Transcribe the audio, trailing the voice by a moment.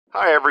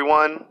Hi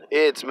everyone,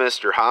 it's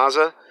Mr.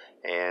 Haza,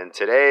 and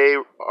today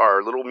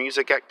our little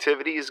music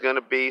activity is going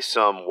to be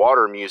some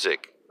water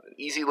music. An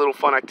easy little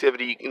fun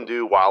activity you can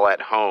do while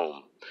at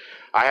home.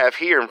 I have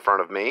here in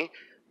front of me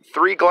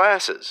 3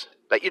 glasses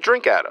that you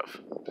drink out of,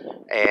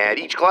 and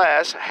each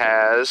glass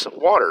has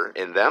water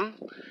in them.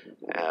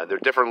 There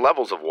are different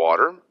levels of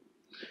water,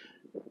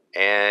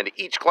 and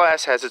each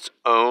glass has its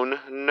own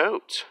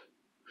note.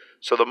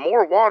 So the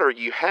more water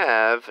you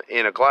have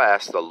in a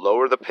glass, the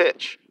lower the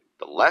pitch.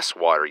 The less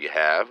water you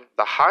have,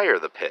 the higher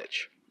the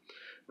pitch.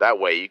 That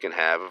way you can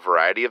have a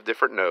variety of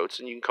different notes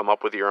and you can come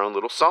up with your own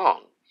little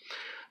song.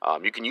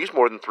 You can use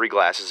more than 3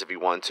 glasses if you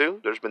want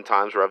to. There's been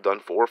times where I've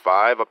done 4 or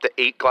 5, up to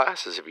 8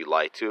 glasses if you'd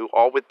like to,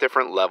 all with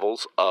different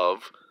levels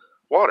of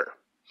water.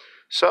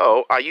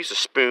 So I use a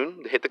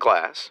spoon to hit the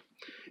glass,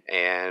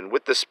 and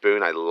with the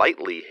spoon I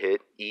lightly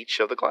hit each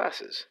of the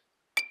glasses.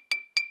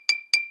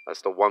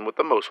 That's the one with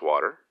the most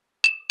water.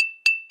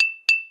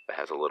 That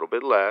has a little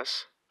bit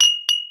less.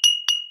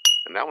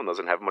 And that one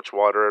doesn't have much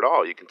water at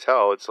all. You can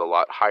tell it's a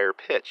lot higher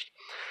pitched.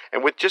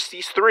 And with just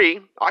these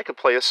 3, I could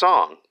play a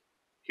song.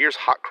 Here's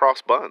Hot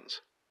Cross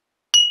Buns.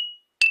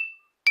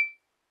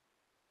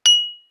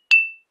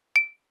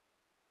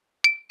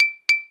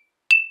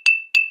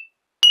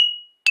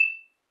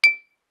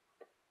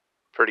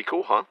 Pretty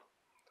cool, huh?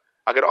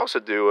 I could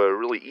also do a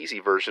really easy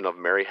version of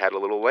Mary Had a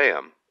Little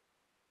Lamb.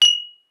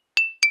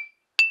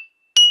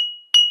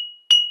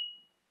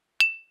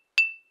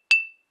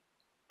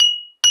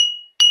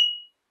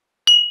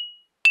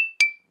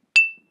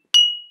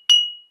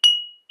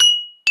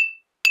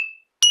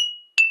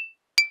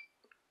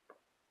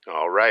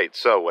 Alright,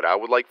 so what I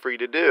would like for you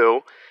to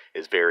do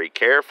is very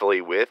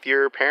carefully, with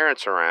your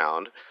parents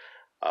around,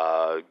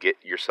 get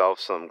yourself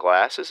some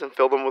glasses and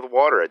fill them with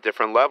water at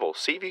different levels.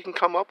 See if you can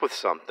come up with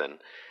something.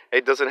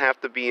 It doesn't have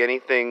to be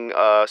anything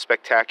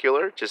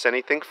spectacular, just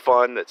anything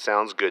fun that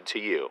sounds good to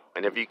you.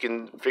 And if you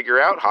can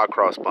figure out Hot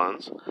Cross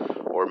Buns,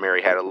 or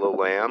Mary Had a Little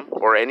Lamb,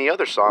 or any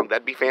other song,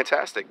 that'd be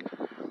fantastic.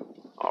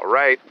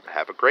 Alright,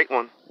 have a great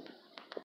one.